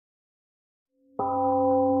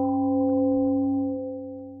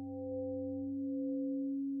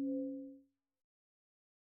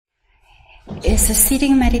Is a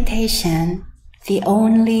sitting meditation the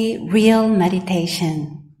only real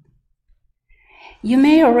meditation? You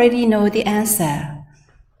may already know the answer,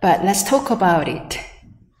 but let's talk about it.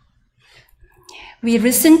 We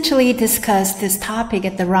recently discussed this topic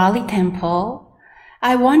at the Raleigh Temple.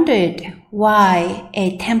 I wondered why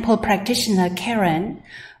a temple practitioner, Karen,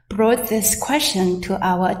 brought this question to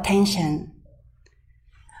our attention.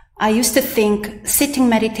 I used to think sitting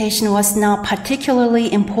meditation was not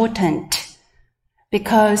particularly important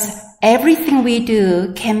because everything we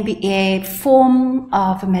do can be a form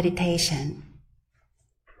of meditation.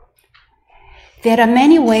 There are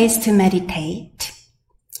many ways to meditate.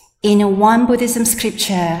 In one Buddhism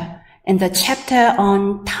scripture, in the chapter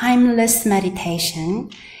on timeless meditation,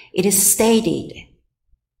 it is stated,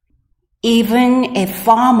 even a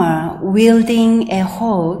farmer wielding a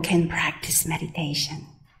hoe can practice meditation,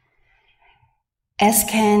 as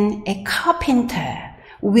can a carpenter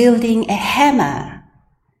wielding a hammer,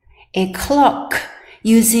 a clerk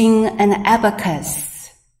using an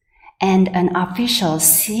abacus, and an official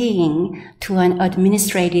seeing to an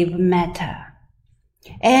administrative matter.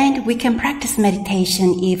 And we can practice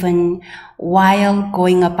meditation even while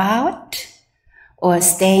going about or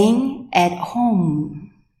staying at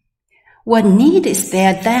home. What need is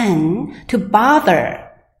there then to bother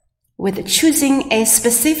with choosing a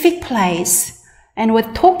specific place and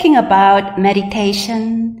with talking about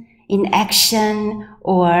meditation in action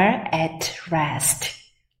or at rest?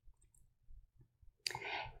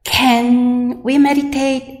 Can we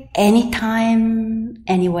meditate anytime,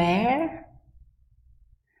 anywhere?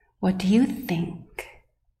 What do you think?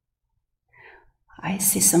 I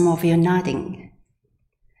see some of you nodding.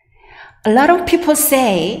 A lot of people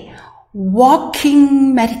say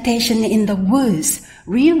walking meditation in the woods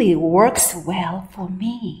really works well for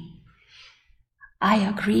me. I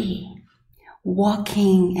agree.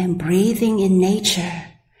 Walking and breathing in nature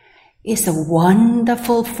is a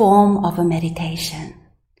wonderful form of a meditation.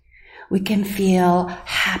 We can feel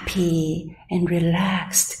happy and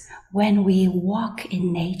relaxed when we walk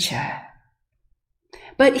in nature.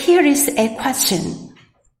 But here is a question.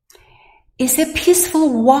 Is a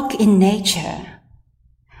peaceful walk in nature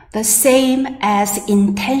the same as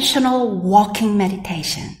intentional walking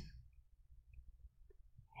meditation?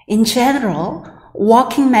 In general,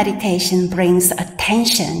 walking meditation brings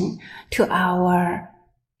attention to our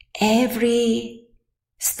every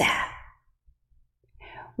step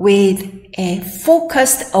with a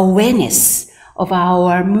focused awareness of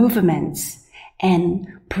our movements and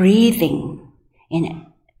breathing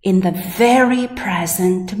in the very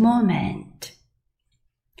present moment.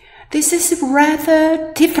 This is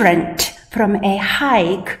rather different from a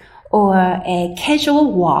hike or a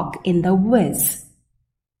casual walk in the woods.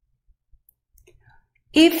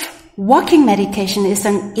 If walking meditation is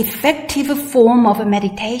an effective form of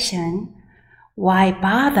meditation, why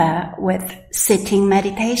bother with sitting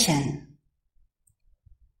meditation?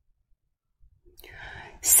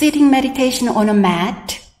 Sitting meditation on a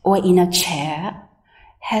mat or in a chair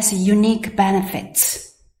has unique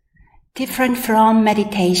benefits, different from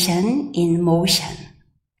meditation in motion.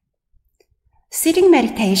 Sitting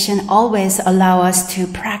meditation always allows us to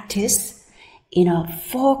practice in a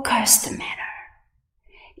focused manner,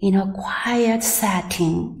 in a quiet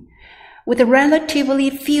setting, with relatively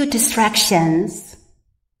few distractions.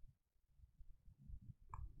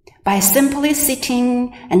 By simply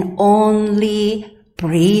sitting and only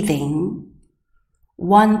breathing,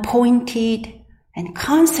 one pointed and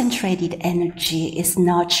concentrated energy is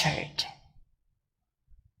nurtured.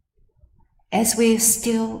 As we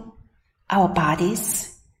still our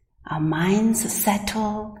bodies, our minds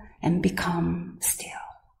settle and become still.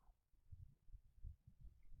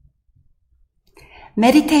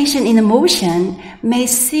 Meditation in motion may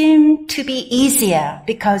seem to be easier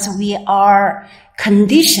because we are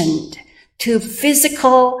conditioned to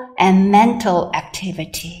physical and mental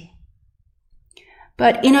activity.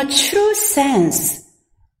 But in a true sense,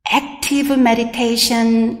 active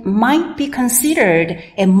meditation might be considered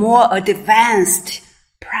a more advanced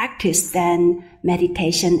practice than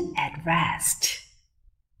meditation at rest.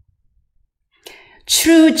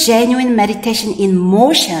 True, genuine meditation in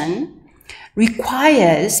motion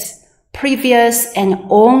requires previous and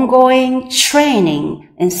ongoing training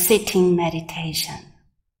in sitting meditation.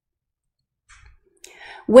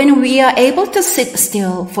 When we are able to sit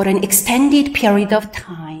still for an extended period of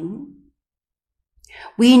time,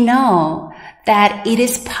 we know that it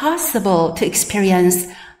is possible to experience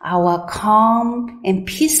our calm and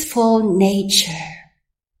peaceful nature.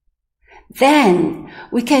 Then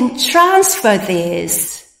we can transfer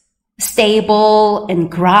this stable and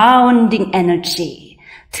grounding energy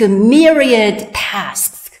to myriad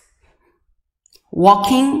tasks.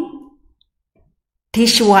 Walking,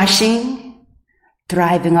 dishwashing,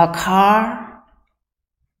 driving a car.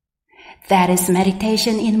 That is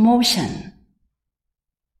meditation in motion.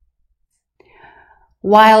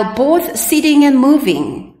 While both sitting and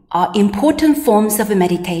moving are important forms of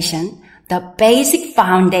meditation, the basic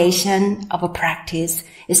foundation of a practice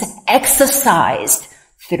is exercised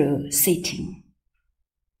through sitting.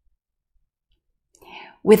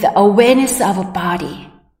 With awareness of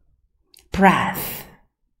body, breath,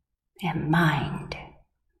 and mind,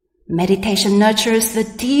 meditation nurtures the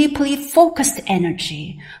deeply focused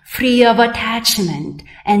energy, free of attachment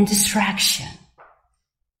and distraction.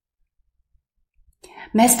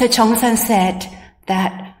 Master Chongsan said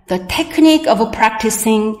that the technique of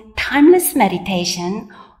practicing timeless meditation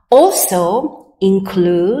also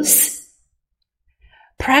includes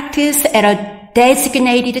practice at a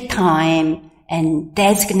designated time and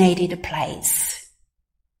designated place.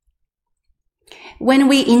 When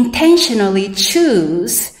we intentionally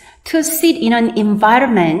choose to sit in an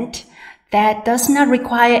environment that does not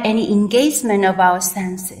require any engagement of our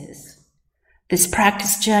senses, this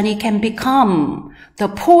practice journey can become the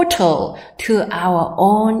portal to our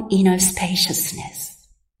own inner spaciousness.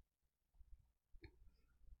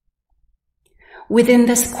 Within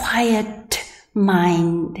this quiet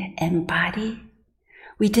mind and body,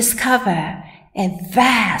 we discover a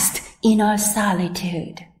vast inner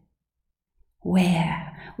solitude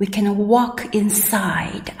where we can walk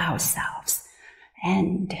inside ourselves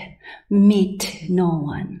and meet no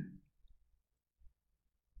one.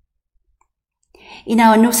 In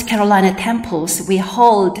our North Carolina temples, we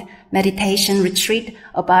hold meditation retreat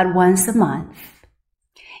about once a month.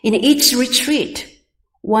 In each retreat,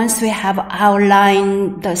 once we have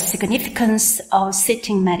outlined the significance of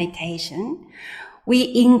sitting meditation,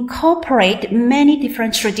 we incorporate many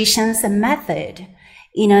different traditions and methods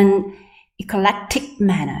in an eclectic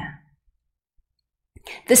manner.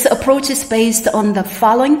 This approach is based on the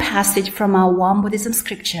following passage from our Won Buddhism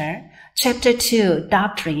scripture, chapter 2,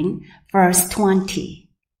 Doctrine, verse 20.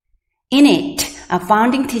 In it, our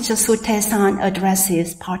founding teacher Sotaesan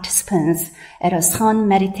addresses participants at a sun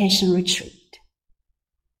meditation retreat.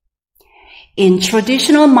 In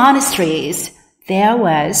traditional monasteries, there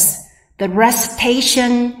was the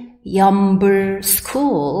recitation Yambul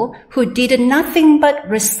school who did nothing but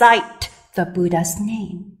recite the Buddha's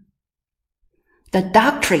name. The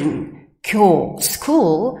doctrine Kyo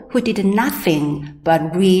school who did nothing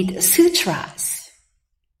but read sutras.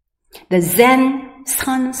 The Zen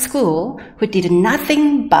Sun school who did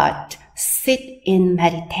nothing but sit in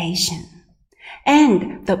meditation.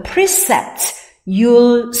 And the precepts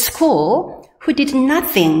Yul school who did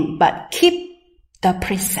nothing but keep the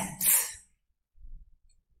precepts.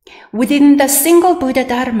 Within the single Buddha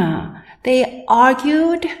Dharma, they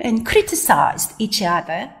argued and criticized each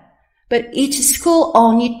other, but each school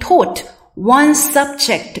only taught one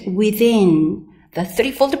subject within the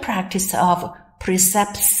threefold practice of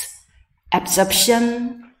precepts,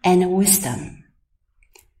 absorption, and wisdom.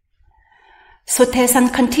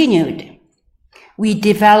 Sotaesan continued, we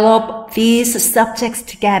develop these subjects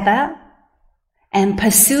together and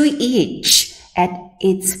pursue each at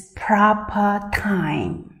its proper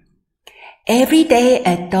time. Every day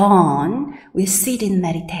at dawn, we sit in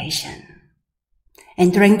meditation.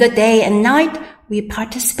 And during the day and night, we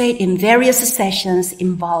participate in various sessions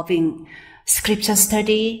involving scripture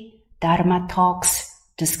study, dharma talks,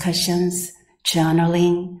 discussions,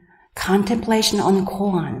 journaling, contemplation on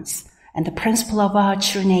koans, and the principle of our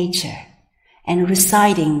true nature, and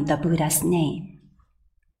reciting the Buddha's name.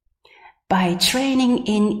 By training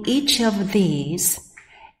in each of these,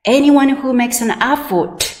 anyone who makes an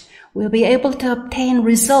effort will be able to obtain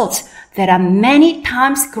results that are many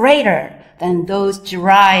times greater than those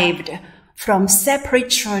derived from separate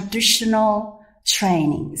traditional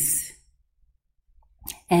trainings.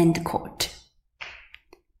 End quote.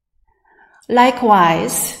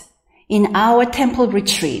 Likewise, in our temple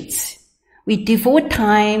retreats, we devote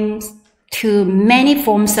time to many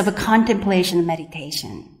forms of contemplation and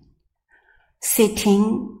meditation.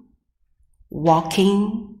 Sitting,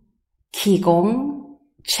 walking, qigong,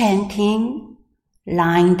 chanting,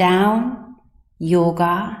 lying down,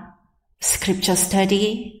 yoga, scripture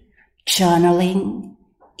study, journaling,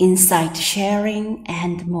 insight sharing,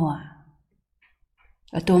 and more.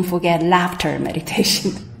 Don't forget laughter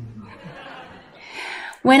meditation.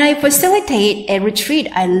 When I facilitate a retreat,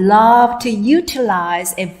 I love to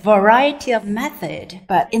utilize a variety of methods,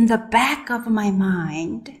 but in the back of my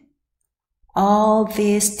mind, all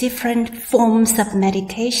these different forms of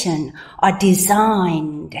meditation are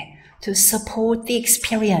designed to support the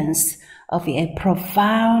experience of a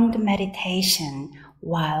profound meditation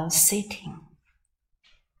while sitting.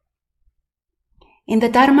 In the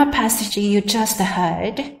Dharma passage you just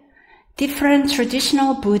heard, different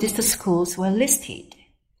traditional Buddhist schools were listed.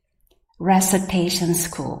 Recitation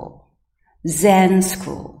school, Zen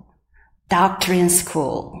school, doctrine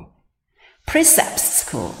school, precepts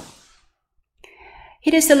school.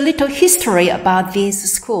 It is a little history about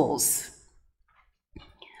these schools.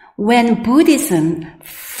 When Buddhism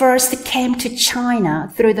first came to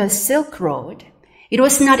China through the Silk Road, it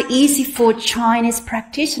was not easy for Chinese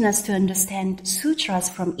practitioners to understand sutras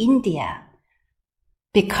from India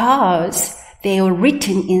because they were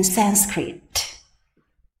written in Sanskrit.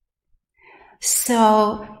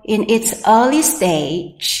 So, in its early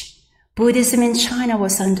stage, Buddhism in China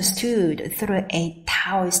was understood through a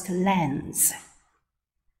Taoist lens.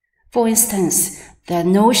 For instance, the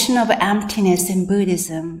notion of emptiness in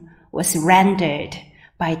Buddhism was rendered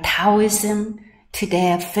by Taoism to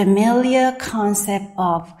their familiar concept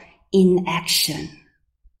of inaction.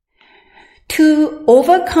 To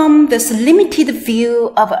overcome this limited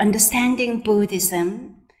view of understanding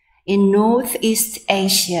Buddhism in Northeast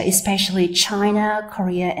Asia, especially China,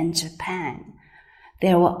 Korea, and Japan,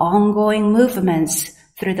 there were ongoing movements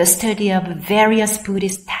through the study of various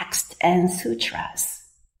Buddhist texts and sutras.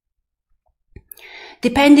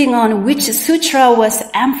 Depending on which sutra was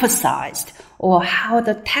emphasized or how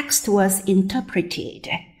the text was interpreted,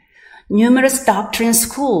 numerous doctrine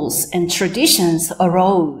schools and traditions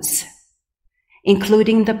arose,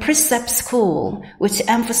 including the precept school, which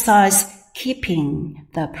emphasized keeping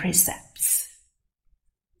the precepts.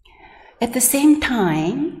 At the same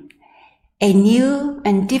time, a new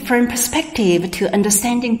and different perspective to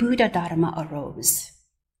understanding Buddha Dharma arose.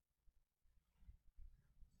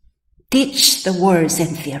 Ditch the words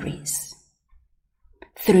and theories.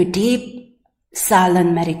 Through deep,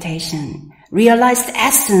 silent meditation, realize the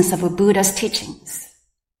essence of Buddha's teachings.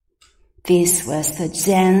 This was the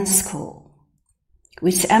Zen school,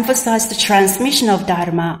 which emphasized the transmission of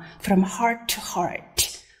Dharma from heart to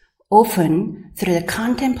heart, often through the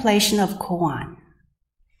contemplation of koan.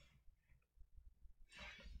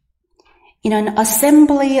 In an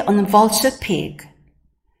assembly on Vulture Peak,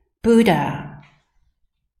 Buddha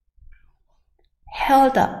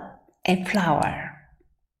held up a flower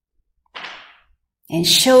and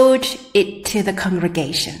showed it to the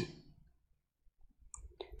congregation.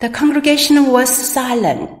 The congregation was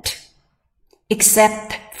silent,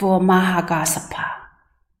 except for Mahagassapa,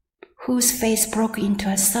 whose face broke into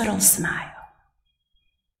a subtle smile.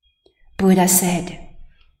 Buddha said,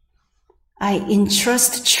 "I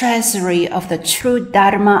entrust treasury of the true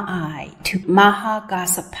Dharma eye to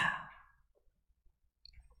Mahagassapa."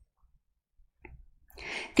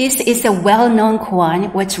 This is a well-known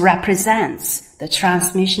koan which represents the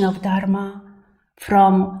transmission of Dharma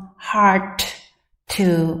from heart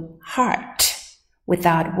to heart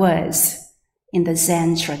without words in the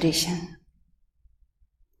Zen tradition.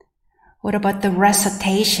 What about the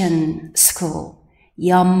recitation school,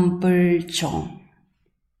 Yambul-jong?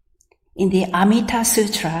 In the Amita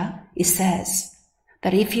Sutra, it says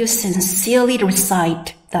that if you sincerely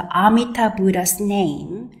recite the Amita Buddha's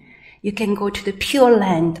name, you can go to the Pure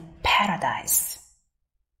Land paradise.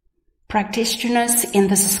 Practitioners in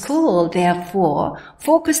this school, therefore,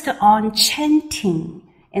 focused on chanting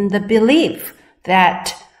in the belief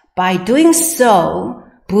that by doing so,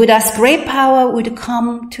 Buddha's great power would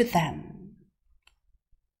come to them.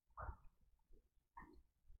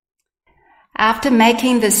 After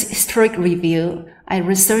making this historic review, I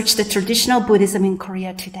researched the traditional Buddhism in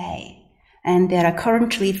Korea today. And there are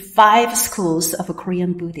currently 5 schools of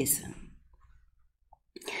Korean Buddhism.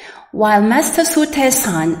 While Master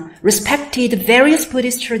Sotae-san respected various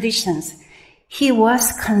Buddhist traditions, he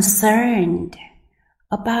was concerned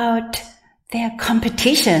about their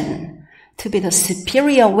competition to be the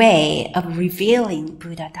superior way of revealing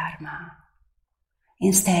Buddha Dharma.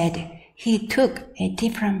 Instead, he took a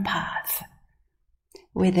different path.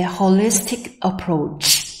 With a holistic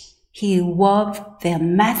approach, he wove their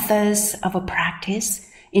methods of practice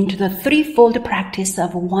into the threefold practice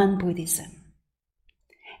of one Buddhism.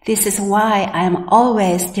 This is why I am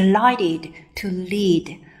always delighted to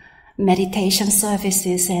lead meditation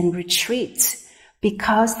services and retreats,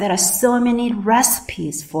 because there are so many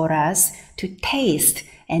recipes for us to taste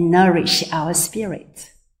and nourish our spirit.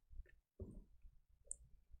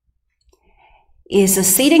 Is a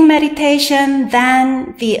sitting meditation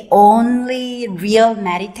then the only real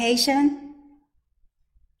meditation?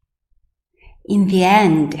 In the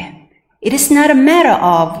end, It is not a matter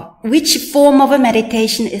of which form of a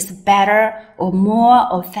meditation is better or more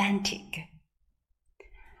authentic.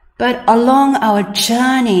 But along our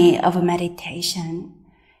journey of meditation,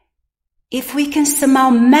 if we can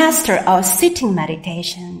somehow master our sitting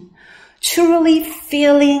meditation, truly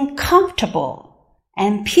feeling comfortable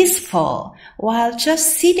and peaceful while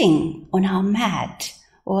just sitting on our mat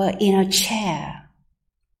or in a chair,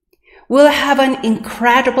 we'll have an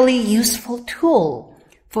incredibly useful tool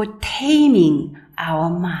for taming our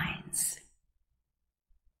minds.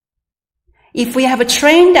 If we have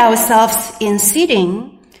trained ourselves in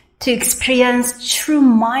sitting to experience true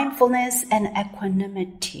mindfulness and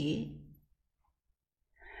equanimity,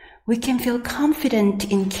 we can feel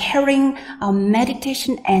confident in carrying our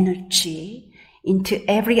meditation energy into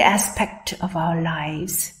every aspect of our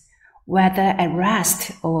lives, whether at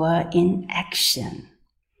rest or in action.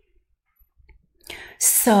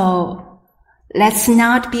 So, let's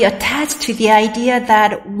not be attached to the idea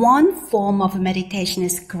that one form of meditation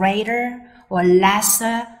is greater or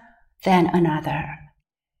lesser than another.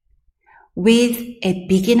 With a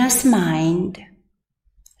beginner's mind,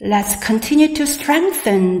 let's continue to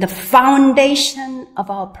strengthen the foundation of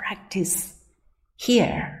our practice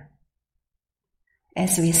here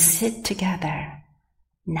as we sit together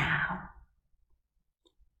now.